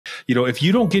if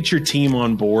you don't get your team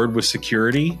on board with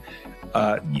security,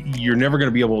 you're never going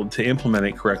to be able to implement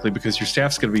it correctly because your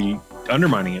staff's going to be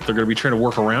undermining it. They're going to be trying to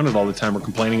work around it all the time or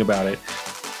complaining about it.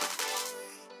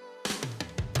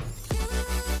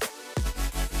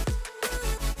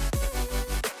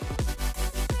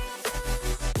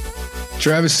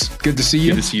 Travis, good to see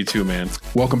you. Good to see you too, man.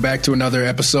 Welcome back to another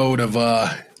episode of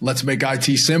Let's Make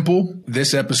IT Simple.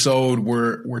 This episode,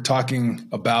 we're talking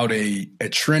about a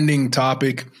trending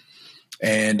topic,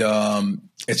 and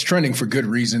it's trending for good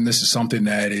reason. This is something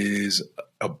that is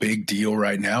a big deal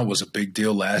right now, was a big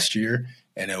deal last year,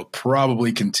 and it'll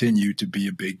probably continue to be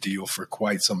a big deal for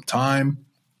quite some time.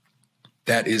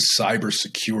 That is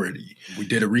cybersecurity. We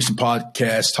did a recent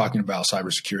podcast talking about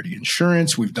cybersecurity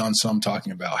insurance. We've done some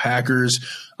talking about hackers.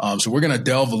 So we're going to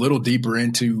delve a little deeper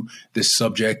into this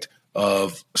subject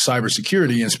of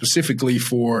cybersecurity, and specifically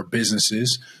for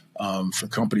businesses, for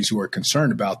companies who are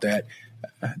concerned about that.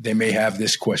 They may have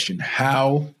this question: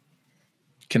 how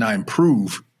can I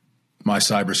improve my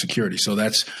cybersecurity? So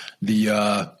that's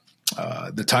the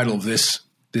title of this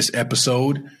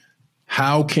episode.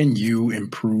 How can you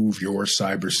improve your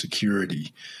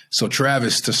cybersecurity? So,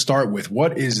 Travis, to start with,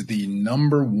 what is the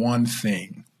number one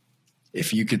thing,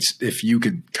 if you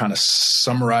could kind of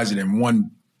summarize it in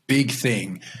one big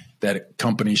thing that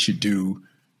companies should do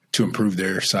to improve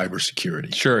their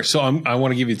cybersecurity? Sure. So I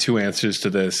want to give you two answers to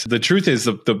this. The truth is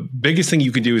the biggest thing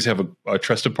you can do is have a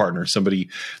trusted partner, somebody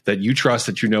that you trust,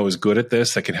 that you know is good at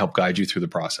this, that can help guide you through the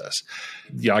process.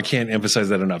 Yeah, I can't emphasize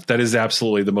that enough. That is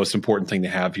absolutely the most important thing to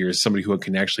have here, is somebody who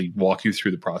can actually walk you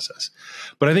through the process.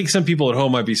 But I think some people at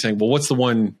home might be saying, well, what's the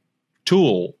one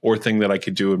tool or thing that I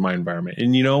could do in my environment?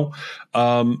 And,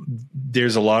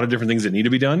 there's a lot of different things that need to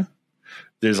be done.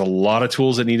 There's a lot of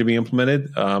tools that need to be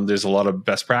implemented. There's a lot of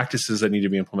best practices that need to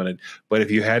be implemented. But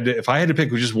if I had to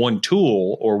pick just one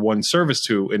tool or one service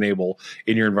to enable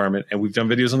in your environment, and we've done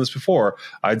videos on this before,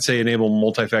 I'd say enable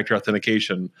multi-factor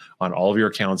authentication on all of your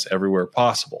accounts everywhere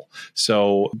possible.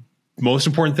 So most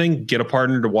important thing, get a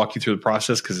partner to walk you through the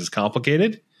process because it's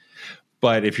complicated.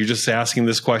 But if you're just asking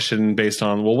this question based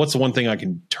on, well, what's the one thing I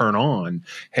can turn on?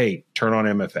 Hey, turn on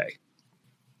MFA.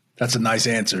 That's a nice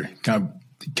answer.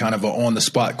 Kind of an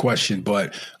on-the-spot question,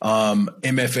 but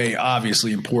MFA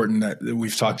obviously important. That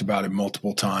we've talked about it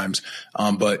multiple times.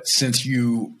 But since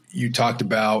you talked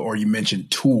about, or you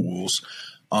mentioned tools,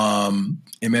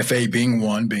 MFA being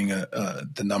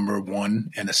the number one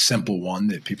and a simple one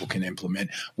that people can implement,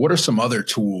 what are some other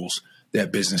tools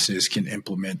that businesses can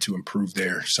implement to improve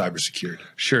their cybersecurity?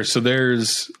 Sure. So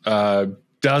there's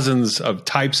dozens of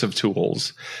types of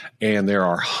tools, and there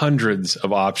are hundreds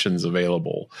of options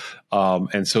available.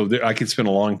 And so I could spend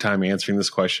a long time answering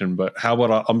this question, but how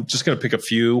about I'm just going to pick a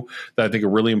few that I think are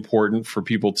really important for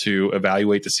people to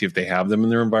evaluate to see if they have them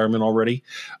in their environment already.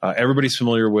 Everybody's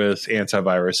familiar with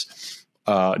antivirus.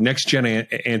 Next-gen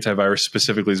antivirus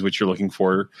specifically is what you're looking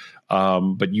for,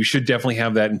 but you should definitely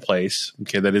have that in place.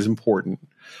 Okay, that is important.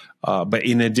 But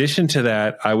in addition to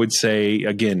that, I would say,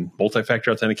 again,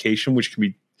 multi-factor authentication, which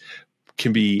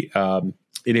can be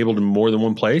enabled in more than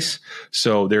one place.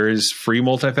 So there is free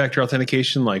multi-factor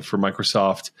authentication, like for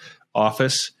Microsoft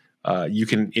Office. You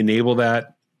can enable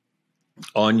that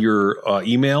on your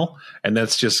email, and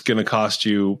that's just going to cost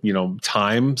you,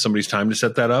 somebody's time to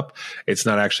set that up. It's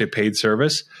not actually a paid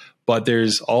service, but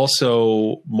there's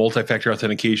also multi-factor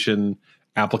authentication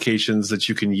applications that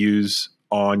you can use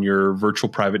on your virtual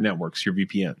private networks, your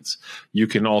VPNs. You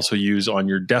can also use on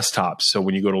your desktops. So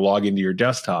when you go to log into your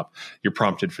desktop, you're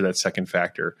prompted for that second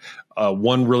factor.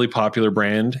 One really popular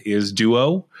brand is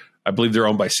Duo. I believe they're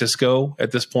owned by Cisco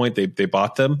at this point. They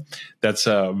bought them. That's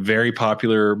a very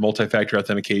popular multi-factor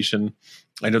authentication.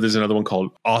 I know there's another one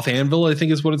called Auth-Anvil, I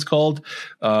think is what it's called,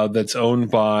 that's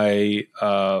owned by,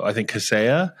 I think,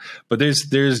 Kaseya. But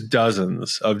there's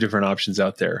dozens of different options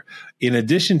out there. In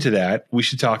addition to that, we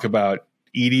should talk about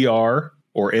EDR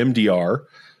or MDR,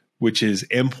 which is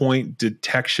endpoint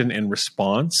detection and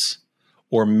response,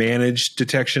 or managed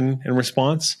detection and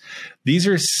response. These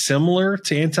are similar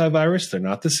to antivirus. They're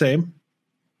not the same.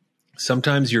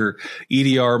 Sometimes your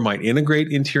EDR might integrate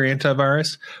into your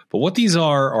antivirus, but what these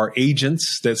are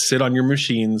agents that sit on your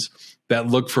machines that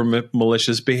look for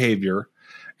malicious behavior,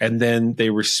 and then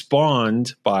they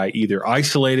respond by either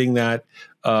isolating that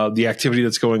the activity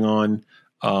that's going on,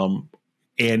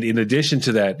 and in addition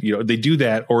to that, they do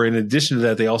that, or in addition to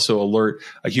that, they also alert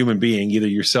a human being, either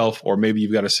yourself or maybe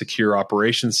you've got a secure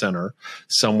operations center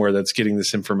somewhere that's getting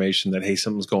this information that, hey,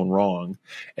 something's going wrong.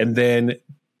 And then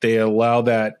they allow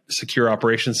that secure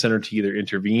operations center to either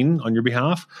intervene on your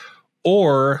behalf,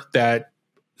 or that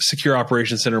secure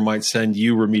operations center might send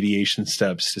you remediation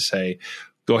steps to say,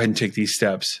 go ahead and take these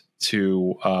steps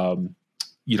to,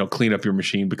 clean up your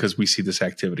machine because we see this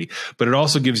activity. But it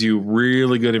also gives you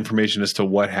really good information as to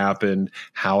what happened,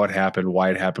 how it happened, why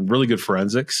it happened, really good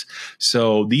forensics.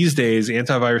 So these days,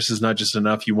 antivirus is not just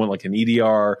enough. You want like an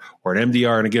EDR or an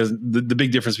MDR. And again, the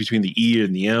big difference between the E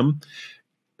and the M.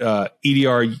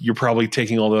 EDR, you're probably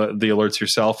taking all the alerts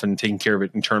yourself and taking care of it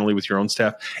internally with your own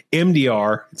staff.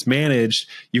 MDR, it's managed.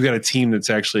 You've got a team that's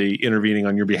actually intervening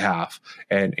on your behalf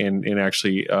and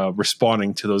actually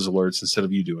responding to those alerts instead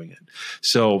of you doing it.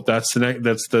 So that's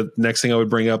the next thing I would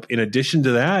bring up. In addition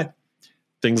to that,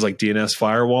 things like DNS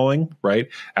firewalling, right?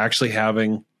 Actually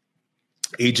having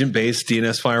agent-based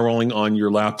DNS firewalling on your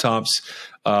laptops.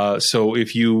 So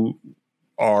if you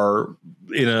are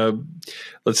in a,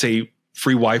 let's say,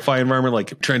 free Wi-Fi environment,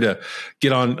 like trying to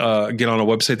get on a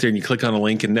website there and you click on a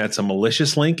link and that's a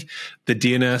malicious link, the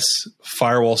DNS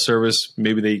firewall service,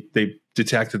 maybe they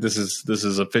detect that this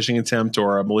is a phishing attempt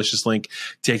or a malicious link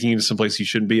taking you to someplace you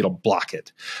shouldn't be, it'll block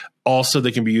it. Also,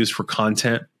 they can be used for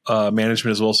content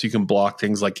management as well. So you can block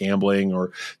things like gambling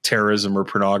or terrorism or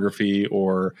pornography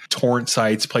or torrent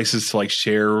sites, places to like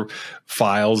share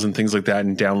files and things like that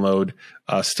and download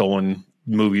stolen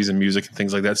movies and music and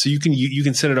things like that. So you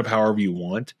can set it up however you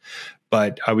want,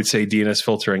 but I would say DNS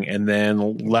filtering. And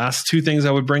then last two things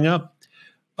I would bring up,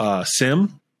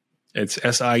 SIEM, it's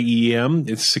SIEM,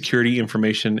 it's Security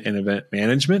Information and Event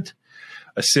Management.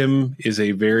 A SIEM is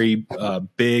a very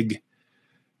big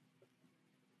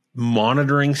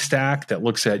monitoring stack that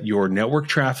looks at your network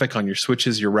traffic on your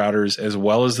switches, your routers, as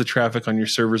well as the traffic on your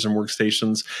servers and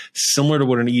workstations, similar to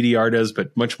what an EDR does,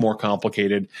 but much more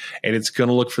complicated. And it's going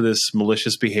to look for this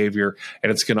malicious behavior,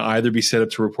 and it's going to either be set up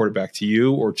to report it back to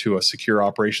you or to a secure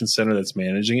operations center that's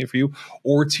managing it for you,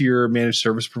 or to your managed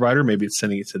service provider. Maybe it's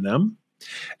sending it to them.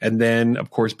 And then, of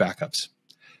course, backups.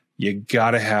 You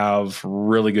got to have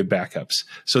really good backups.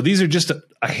 So these are just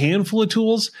a handful of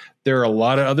tools. There are a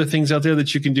lot of other things out there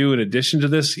that you can do in addition to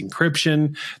this.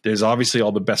 Encryption. There's obviously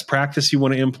all the best practice you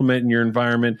want to implement in your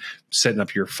environment, setting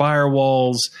up your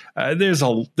firewalls. There's a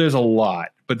lot,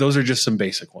 but those are just some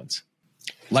basic ones.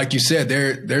 Like you said,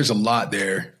 there's a lot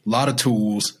there, a lot of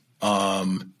tools.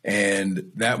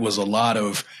 And that was a lot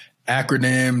of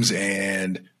acronyms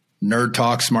and nerd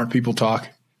talk, smart people talk.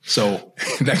 So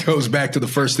that goes back to the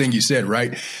first thing you said,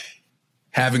 right?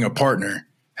 Having a partner,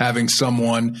 having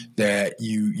someone that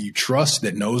you trust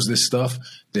that knows this stuff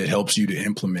that helps you to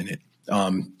implement it.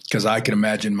 Because I can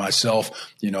imagine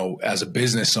myself, as a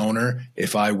business owner,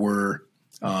 if I were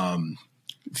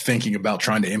thinking about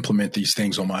trying to implement these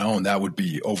things on my own, that would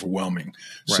be overwhelming.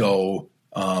 Right. So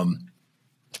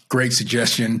great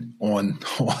suggestion on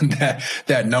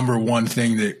that number one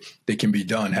thing that can be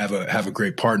done. Have a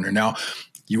great partner. Now,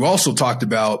 you also talked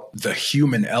about the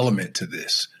human element to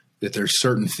this, that there's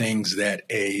certain things that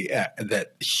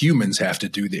humans have to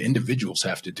do, the individuals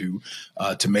have to do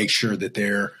to make sure that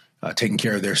they're taking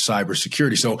care of their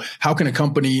cybersecurity. So how can a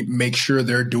company make sure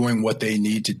they're doing what they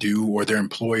need to do, or their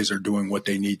employees are doing what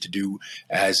they need to do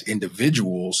as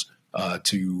individuals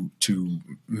to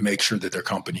make sure that their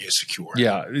company is secure?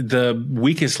 Yeah, the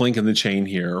weakest link in the chain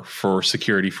here for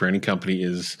security for any company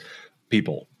is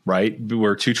people. Right?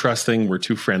 We're too trusting. We're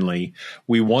too friendly.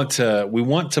 We want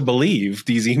to believe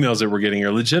these emails that we're getting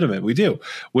are legitimate. We do.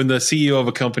 When the CEO of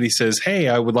a company says, "Hey,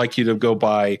 I would like you to go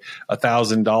buy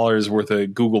 $1,000 worth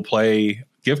of Google Play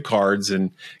gift cards and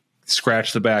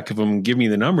scratch the back of them and give me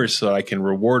the numbers so that I can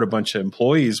reward a bunch of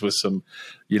employees with some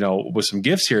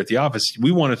gifts here at the office,"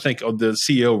 we want to think, "Oh, the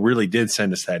CEO really did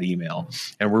send us that email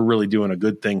and we're really doing a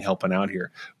good thing helping out here."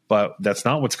 But that's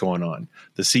not what's going on.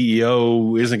 The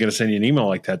CEO isn't going to send you an email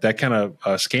like that. That kind of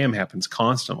scam happens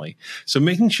constantly. So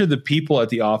making sure the people at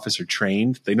the office are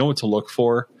trained, they know what to look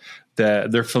for,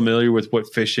 that they're familiar with what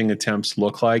phishing attempts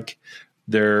look like.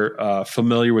 They're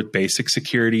familiar with basic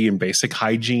security and basic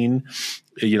hygiene,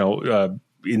 in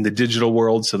the digital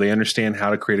world. So they understand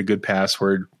how to create a good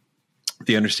password.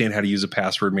 They understand how to use a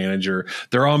password manager.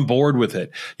 They're on board with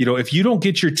it. If you don't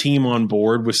get your team on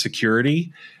board with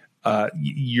security,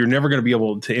 you're never going to be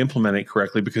able to implement it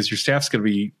correctly because your staff's going to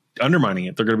be undermining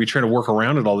it. They're going to be trying to work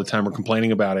around it all the time or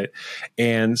complaining about it.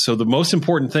 And so the most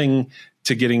important thing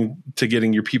to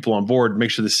getting your people on board,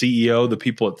 make sure the CEO, the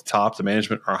people at the top, the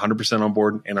management are 100% on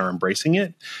board and are embracing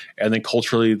it. And then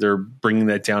culturally, they're bringing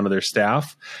that down to their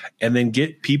staff, and then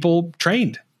get people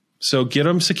trained. So get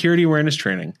them security awareness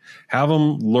training, have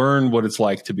them learn what it's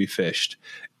like to be phished.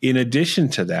 In addition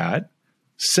to that,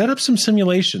 set up some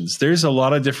simulations. There's a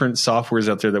lot of different softwares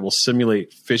out there that will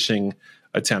simulate phishing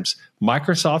attempts.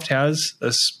 Microsoft has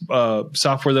a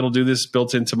software that'll do this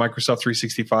built into Microsoft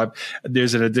 365.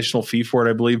 There's an additional fee for it,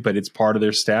 I believe, but it's part of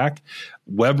their stack.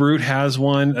 WebRoot has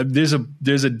one. There's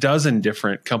a dozen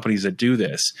different companies that do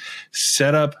this.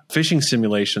 Set up phishing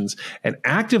simulations and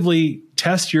actively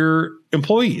test your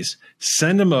employees.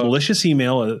 Send them a malicious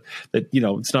email that,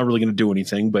 it's not really going to do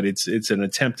anything, but it's an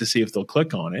attempt to see if they'll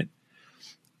click on it.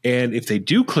 And if they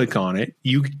do click on it,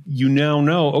 you now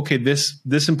know, okay,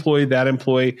 this employee, that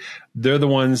employee, they're the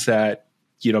ones that,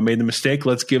 made the mistake.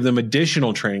 Let's give them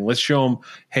additional training. Let's show them,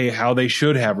 hey, how they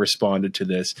should have responded to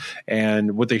this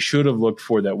and what they should have looked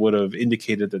for that would have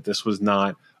indicated that this was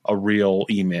not a real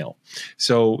email.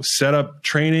 So set up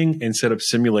training and set up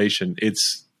simulation.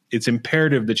 It's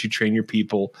imperative that you train your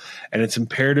people, and it's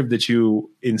imperative that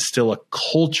you instill a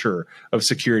culture of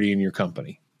security in your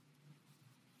company.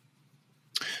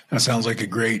 That sounds like a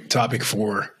great topic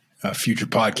for a future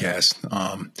podcast,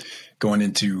 going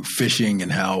into phishing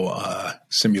and how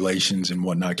simulations and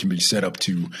whatnot can be set up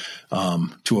to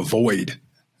avoid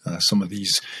some of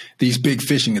these big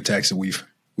phishing attacks that we've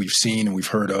seen and we've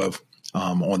heard of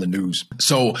on the news.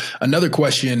 So another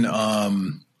question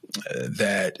that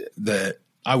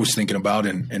I was thinking about,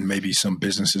 and maybe some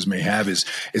businesses may have, is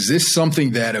this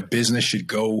something that a business should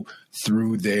go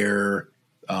through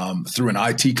through an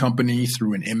IT company,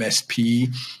 through an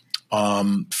MSP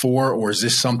or is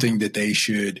this something that they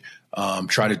should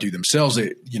try to do themselves?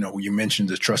 You mentioned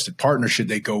the trusted partner. Should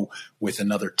they go with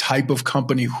another type of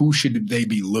company? Who should they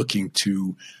be looking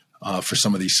to for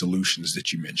some of these solutions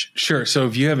that you mentioned? Sure. So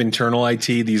if you have internal IT,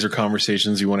 these are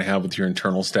conversations you want to have with your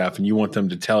internal staff, and you want them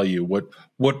to tell you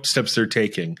what steps they're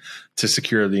taking to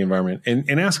secure the environment,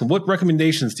 and ask them, what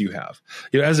recommendations do you have?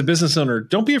 As a business owner,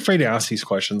 don't be afraid to ask these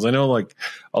questions. I know like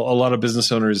a lot of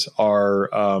business owners are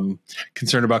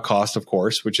concerned about cost, of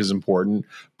course, which is important,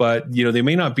 but they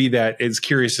may not be that as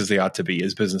curious as they ought to be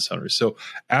as business owners. So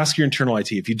ask your internal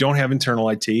IT. If you don't have internal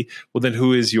IT, well, then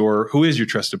who is your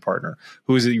trusted partner?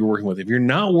 Who is it you're working with? If you're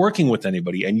not working with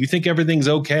anybody and you think everything's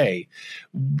okay,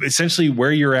 essentially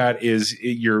where you're at is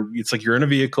it's like you're in a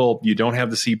vehicle, you don't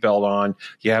have the seatbelt on,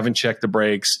 you haven't checked the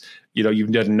brakes,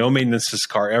 you've done no maintenance to this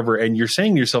car ever, and you're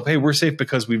saying to yourself, hey, we're safe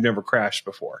because we've never crashed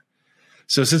before.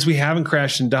 So since we haven't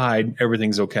crashed and died,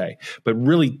 everything's okay. But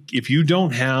really, if you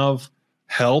don't have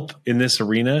help in this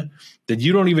arena, then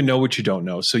you don't even know what you don't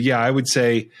know. So yeah, I would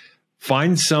say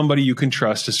find somebody you can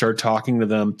trust to start talking to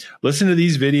them. Listen to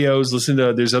these videos.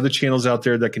 There's other channels out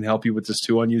there that can help you with this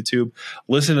too on YouTube.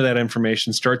 Listen to that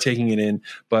information, start taking it in.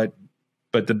 But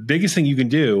the biggest thing you can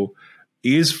do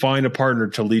is find a partner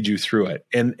to lead you through it.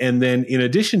 And then in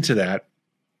addition to that,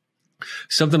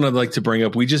 something I'd like to bring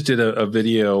up, we just did a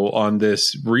video on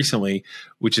this recently,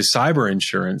 which is cyber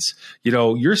insurance.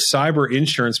 Your cyber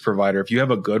insurance provider, if you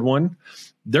have a good one,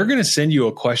 they're going to send you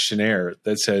a questionnaire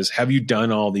that says, have you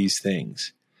done all these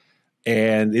things?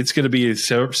 And it's going to be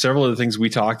several of the things we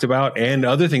talked about and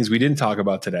other things we didn't talk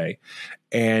about today.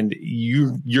 And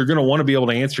you're going to want to be able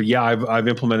to answer, yeah, I've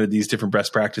implemented these different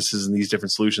best practices and these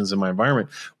different solutions in my environment.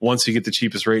 Once you get the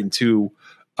cheapest rate, and two,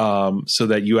 so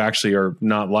that you actually are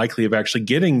not likely of actually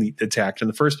getting attacked in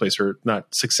the first place or not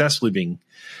successfully being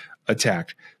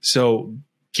attacked. So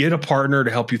get a partner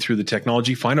to help you through the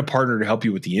technology. Find a partner to help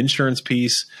you with the insurance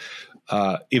piece.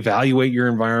 Evaluate your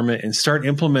environment and start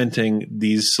implementing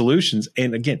these solutions.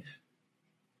 And again,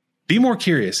 be more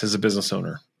curious as a business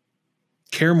owner.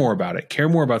 Care more about it. Care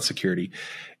more about security.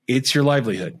 It's your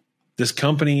livelihood. This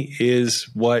company is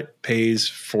what pays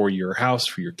for your house,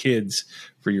 for your kids,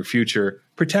 for your future.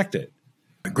 Protect it.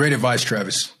 Great advice,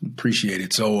 Travis. Appreciate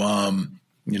it. So,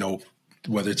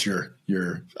 whether it's your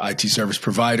IT service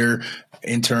provider,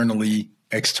 internally,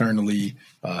 externally,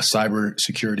 cyber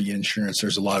security insurance,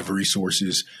 there's a lot of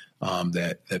resources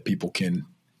that people can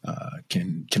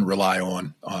rely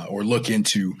on or look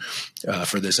into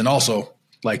for this. And also,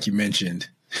 like you mentioned,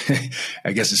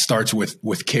 I guess it starts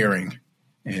with caring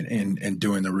and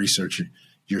doing the research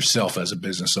yourself as a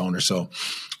business owner. So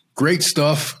great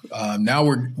stuff.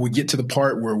 Now we get to the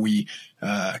part where we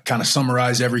kind of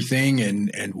summarize everything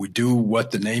and we do what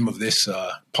the name of this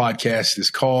podcast is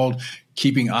called,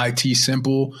 Keeping IT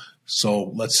Simple.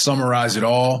 So let's summarize it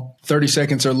all. 30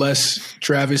 seconds or less.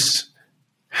 Travis,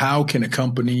 how can a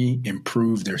company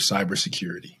improve their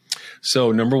cybersecurity?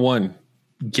 So number one,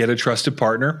 get a trusted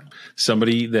partner,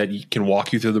 somebody that can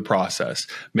walk you through the process.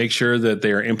 Make sure that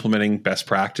they are implementing best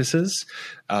practices.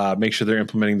 Make sure they're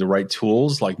implementing the right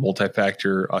tools like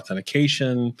multi-factor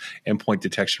authentication, endpoint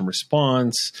detection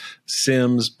response,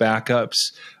 SIMs,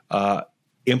 backups.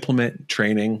 Implement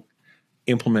training.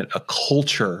 Implement a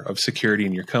culture of security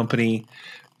in your company.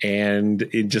 And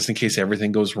just in case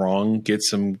everything goes wrong, get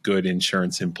some good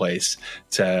insurance in place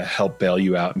to help bail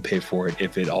you out and pay for it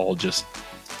if it all just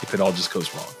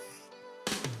goes wrong.